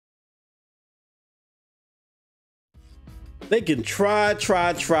They can try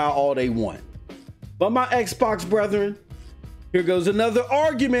all they want. But my Xbox brethren, here goes another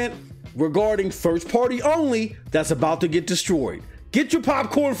argument regarding first party only that's about to get destroyed. Get your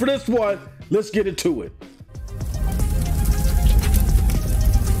popcorn for this one. Let's get into it.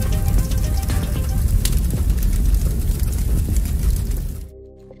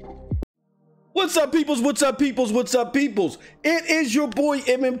 What's up, peoples? What's up, peoples? What's up, peoples? It is your boy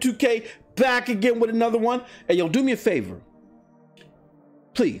MM2K back again with another one. Hey, yo, do me a favor.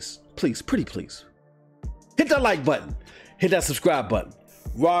 Please, pretty please. Hit that like button. Hit that subscribe button.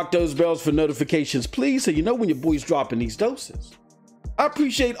 Rock those bells for notifications, please, so you know when your boy's dropping these doses. I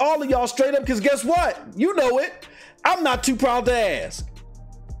appreciate all of y'all straight up, because guess what? You know it. I'm not too proud to ask.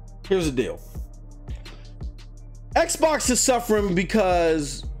 Here's the deal. Xbox is suffering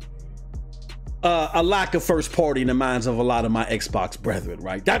because a lack of first party in the minds of a lot of my Xbox brethren,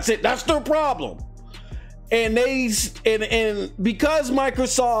 right? That's it. That's their problem. And because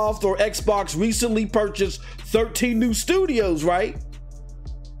Microsoft or Xbox recently purchased 13 new studios, right?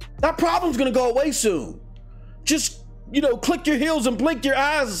 That problem's gonna go away soon. Just, you know, click your heels and blink your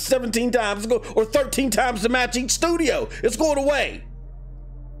eyes 17 times or 13 times to match each studio. It's going away.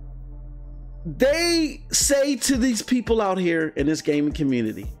 They say to these people out here in this gaming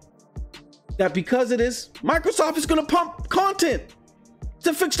community that because of this, Microsoft is gonna pump content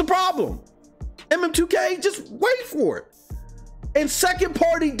to fix the problem. MM2K, just wait for it. And second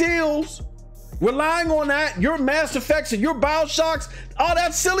party deals, relying on that, your Mass Effects and your Bioshocks, all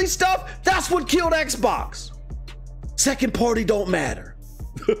that silly stuff, that's what killed Xbox. Second party don't matter.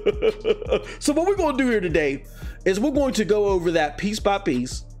 So what we're gonna do here today is we're going to go over that piece by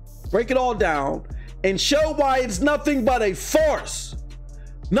piece, break it all down, and show why it's nothing but a farce,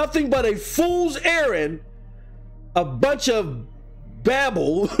 nothing but a fool's errand, a bunch of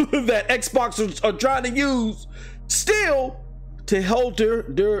babble that Xbox are trying to use still to hold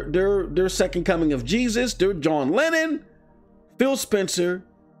their second coming of Jesus, their John Lennon, Phil Spencer,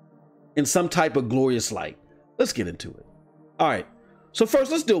 in some type of glorious light. Let's get into it. All right. So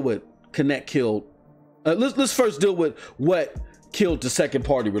first, let's deal with Connect killed. Let's first deal with what killed the second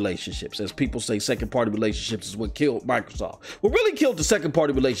party relationships. As people say, second party relationships is what killed Microsoft. What really killed the second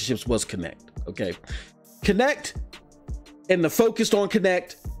party relationships was Connect. Okay. Connect and the focus on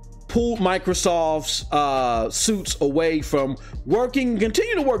Connect pulled Microsoft's suits away from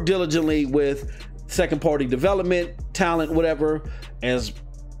continue to work diligently with second party development, talent, whatever, as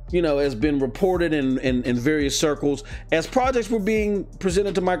you know, has been reported in various circles. As projects were being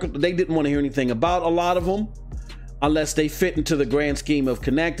presented to Microsoft, they didn't want to hear anything about a lot of them unless they fit into the grand scheme of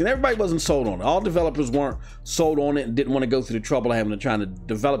Connect, and everybody wasn't sold on it. All developers weren't sold on it and didn't want to go through the trouble of having to try to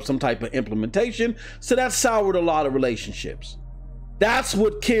develop some type of implementation. So that soured a lot of relationships. That's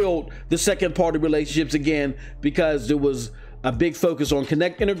what killed the second party relationships again, because there was a big focus on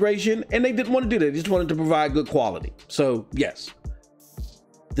Connect integration and they didn't want to do that. They just wanted to provide good quality. So yes,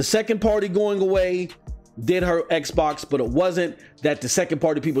 the second party going away did hurt Xbox, but it wasn't that the second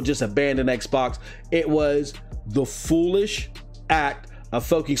party people just abandoned Xbox. It was the foolish act of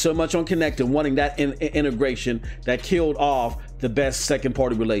focusing so much on Connect and wanting that integration that killed off the best second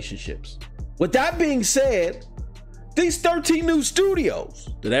party relationships. With that being said, these 13 new studios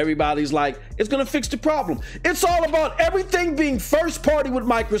that everybody's like, it's gonna fix the problem. It's all about everything being first party with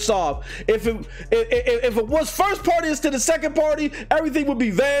Microsoft. If it was first party instead of second party, everything would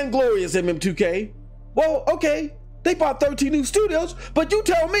be vainglorious, MM2K. Well, okay, they bought 13 new studios, but you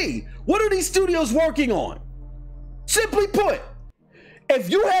tell me, what are these studios working on? Simply put, if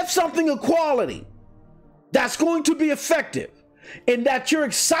you have something of quality that's going to be effective and that you're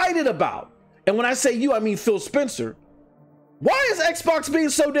excited about, and when I say you, I mean Phil Spencer, why is Xbox being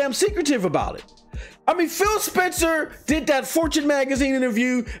so damn secretive about it? I mean, Phil Spencer did that Fortune magazine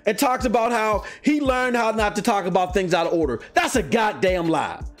interview and talked about how he learned how not to talk about things out of order. That's a goddamn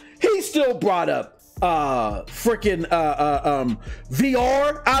lie. He still brought up freaking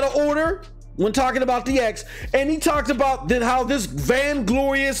VR out of order when talking about the X, and he talked about how this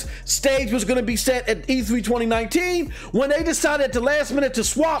vainglorious stage was going to be set at E3 2019 when they decided at the last minute to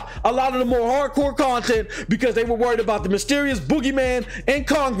swap a lot of the more hardcore content because they were worried about the mysterious boogeyman in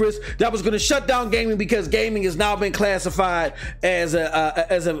Congress that was going to shut down gaming because gaming has now been classified as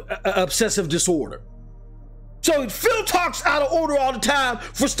an obsessive disorder. So Phil talks out of order all the time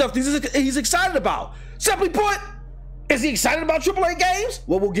for stuff he's excited about. Simply put, is he excited about AAA games?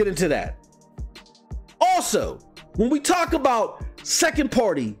 Well, we'll get into that. Also, when we talk about second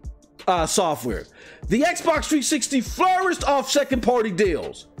party software, the Xbox 360 flourished off second party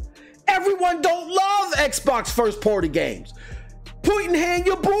deals. Everyone don't love Xbox first party games. Point in hand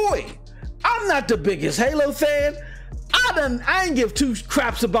your boy. I'm not the biggest Halo fan. I ain't give two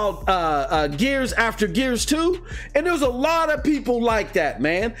craps about Gears after Gears 2, and there's a lot of people like that,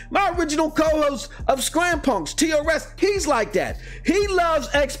 man. My original co-host of Scram Punks, TRS, he's like that. He loves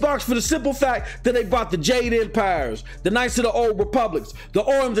Xbox for the simple fact that they brought the Jade Empires, the Knights of the Old Republics, the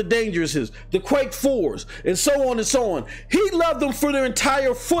Armed and Dangerouses, the Quake 4s, and so on and so on. He loved them for their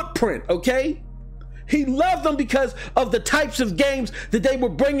entire footprint, okay? He loved them because of the types of games that they were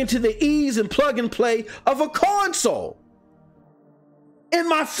bringing to the ease and plug and play of a console. And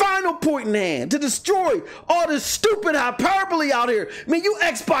my final point in hand, to destroy all this stupid hyperbole out here. I mean, you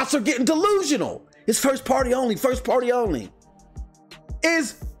Xbox are getting delusional. It's first party only, first party only.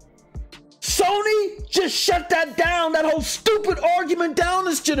 Is Sony just shut that down, that whole stupid argument down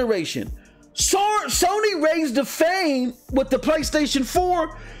this generation. Sony raised the fame with the PlayStation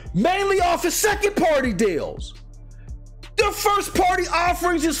 4 mainly off of second party deals. Their first party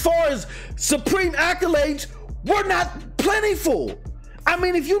offerings as far as supreme accolades were not plentiful. I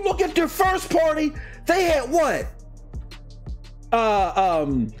mean, if you look at their first party, they had what?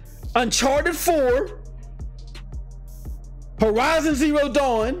 Uncharted 4, Horizon Zero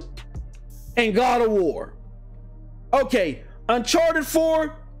Dawn, and God of War. Okay, Uncharted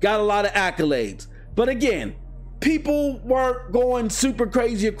 4 got a lot of accolades, but again, people weren't going super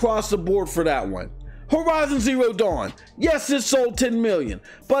crazy across the board for that one. Horizon Zero Dawn, yes, it sold 10 million,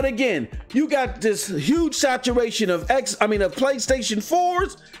 but again, you got this huge saturation of PlayStation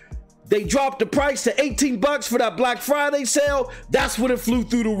 4s. They dropped the price to $18 for that Black Friday sale. That's when it flew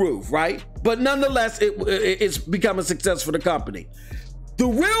through the roof, right? But nonetheless, it's become a success for the company. The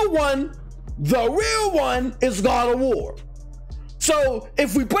real one is God of War. So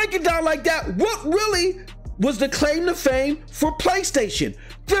if we break it down like that, what really was the claim to fame for PlayStation?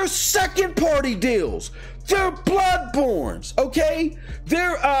 Their second party deals, their Bloodborns, okay?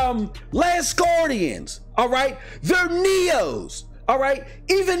 Their Last Guardians, all right? Their Neos, all right?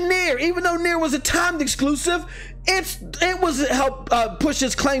 Even though Nier was a timed exclusive, it was help push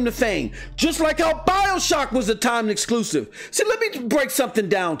its claim to fame. Just like how BioShock was a timed exclusive. See, let me break something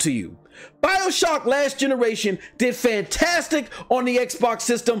down to you. BioShock last generation did fantastic on the Xbox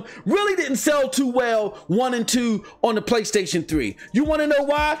system, really didn't sell too well 1 and 2 on the PlayStation 3. You want to know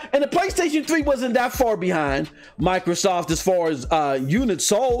why? And the PlayStation 3 wasn't that far behind Microsoft as far as units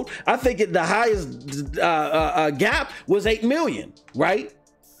sold. I think the highest gap was 8 million, right?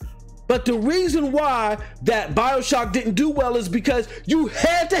 But the reason why that BioShock didn't do well is because you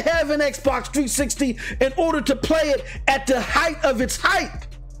had to have an Xbox 360 in order to play it at the height of its hype.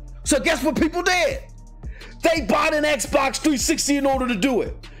 So guess what people did? They bought an Xbox 360 in order to do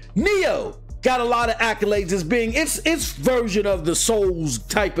it. Neo got a lot of accolades as being its version of the Souls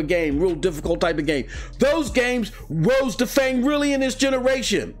type of game, real difficult type of game. Those games rose to fame really in this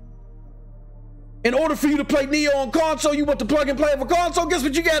generation. In order for you to play Neo on console, you want to plug and play of a console, guess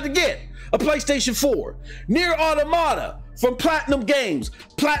what you got to get? A PlayStation 4. Nier Automata from Platinum Games.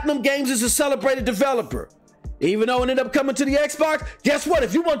 Platinum Games is a celebrated developer. Even though it ended up coming to the Xbox, guess what?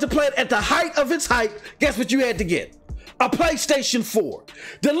 If you want to play it at the height of its hype, guess what you had to get? A PlayStation 4.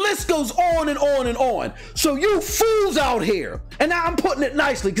 The list goes on and on and on. So you fools out here, and now I'm putting it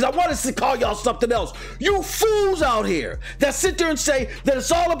nicely because I wanted to call y'all something else. You fools out here that sit there and say that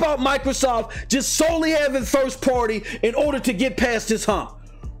it's all about Microsoft just solely having first party in order to get past this hump.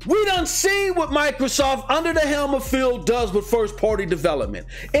 We done seen what Microsoft under the helm of Phil does with first party development.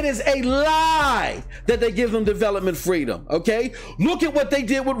 It is a lie that they give them development freedom, okay? Look at what they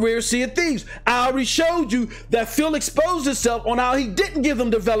did with Rare Sea of Thieves. I already showed you that Phil exposed himself on how he didn't give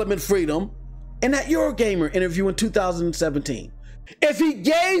them development freedom in that Eurogamer interview in 2017. If he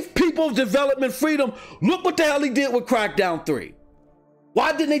gave people development freedom, look what the hell he did with Crackdown 3.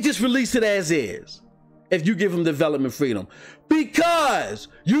 Why didn't they just release it as is? If you give them development freedom, because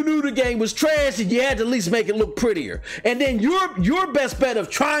you knew the game was trash and you had to at least make it look prettier. And then your best bet of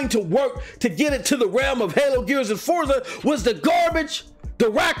trying to work to get it to the realm of Halo, Gears, and Forza was the garbage, the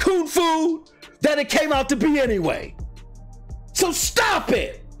raccoon food that it came out to be anyway. So stop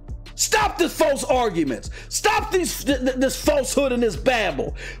it. Stop the false arguments. Stop this falsehood and this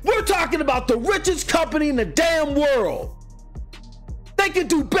babble. We're talking about the richest company in the damn world. They could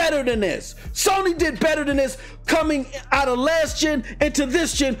do better than this. Sony did better than this coming out of last gen into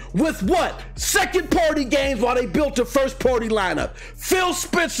this gen with what? Second party games while they built a first party lineup. Phil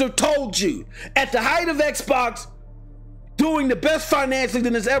Spencer told you at the height of Xbox doing the best financially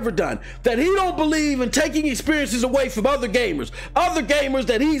than it's ever done, that he don't believe in taking experiences away from other gamers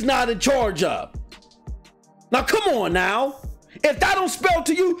that he's not in charge of. Now come on now. If that don't spell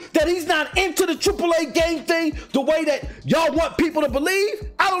to you that he's not into the AAA game thing the way that y'all want people to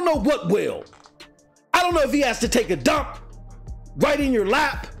believe, I don't know what will. I I don't know if he has to take a dump right in your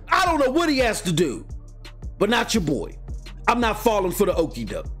lap. I don't know what he has to do, but not your boy. I'm not falling for the okie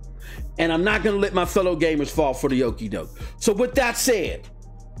doke, and I'm not going to let my fellow gamers fall for the okie doke. So with that said,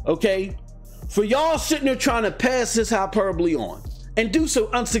 okay, for y'all sitting there trying to pass this hyperbole on and do so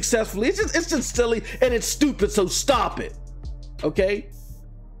unsuccessfully, it's just silly and it's stupid, so stop it, okay?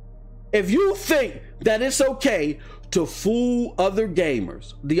 If you think that it's okay to fool other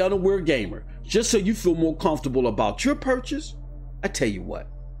gamers, the unaware gamer, just so you feel more comfortable about your purchase, I tell you what.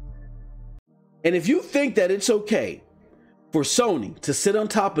 And if you think that it's okay for Sony to sit on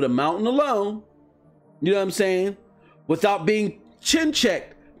top of the mountain alone, you know what I'm saying, without being chin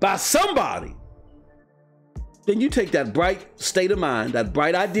checked by somebody, then you take that bright state of mind, that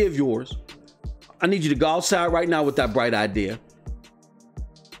bright idea of yours. I need you to go outside right now with that bright idea.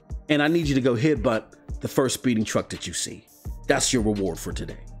 And I need you to go headbutt the first speeding truck that you see. That's your reward for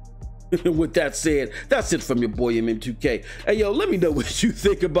today. With that said, that's it from your boy MM2K. Hey, yo, let me know what you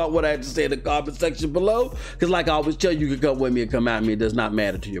think about what I had to say in the comment section below. Because like I always tell you, you can come with me and come at me. It does not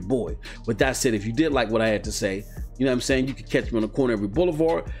matter to your boy. With that said, if you did like what I had to say, you know what I'm saying, you can catch me on the corner of every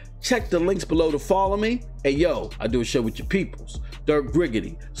boulevard. Check the links below to follow me. Hey, yo, I do a show with your peoples. Dirk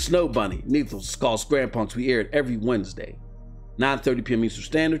Griggity, Snow Bunny, Neethles, it's called Scram Punks. We air it every Wednesday, 9:30 p.m. Eastern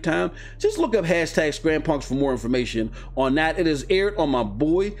Standard Time. Just look up hashtag Scram Punks for more information on that. It is aired on my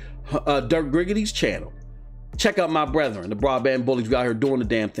boy Dirk Griggity's channel. Check out my brethren, the Broadband Bullies. We out here doing the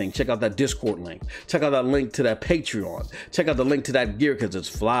damn thing. Check out that Discord link. Check out that link to that Patreon. Check out the link to that gear because it's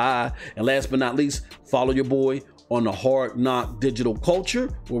fly. And last but not least, follow your boy on the Hard Knock Digital Culture,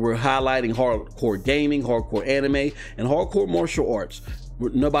 where we're highlighting hardcore gaming, hardcore anime, and hardcore martial arts.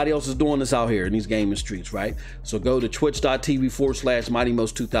 Nobody else is doing this out here in these gaming streets, right? So go to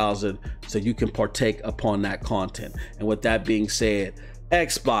twitch.tv/MightyMost2000 so you can partake upon that content. And with that being said,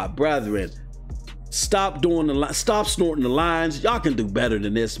 Xbox brethren, stop snorting the lines. Y'all can do better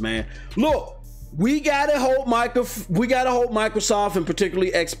than this, man. Look, we gotta hold Microsoft and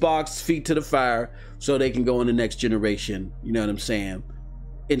particularly Xbox feet to the fire so they can go in the next generation, you know what I'm saying,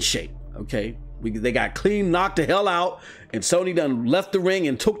 in shape, okay? They got clean knocked the hell out, and Sony done left the ring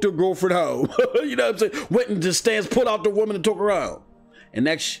and took their girlfriend home. You know what I'm saying? Went and just stands, put out the woman and took her home. And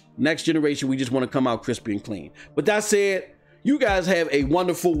next generation, we just want to come out crispy and clean. But that said, you guys have a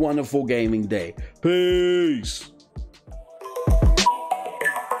wonderful, wonderful gaming day. Peace.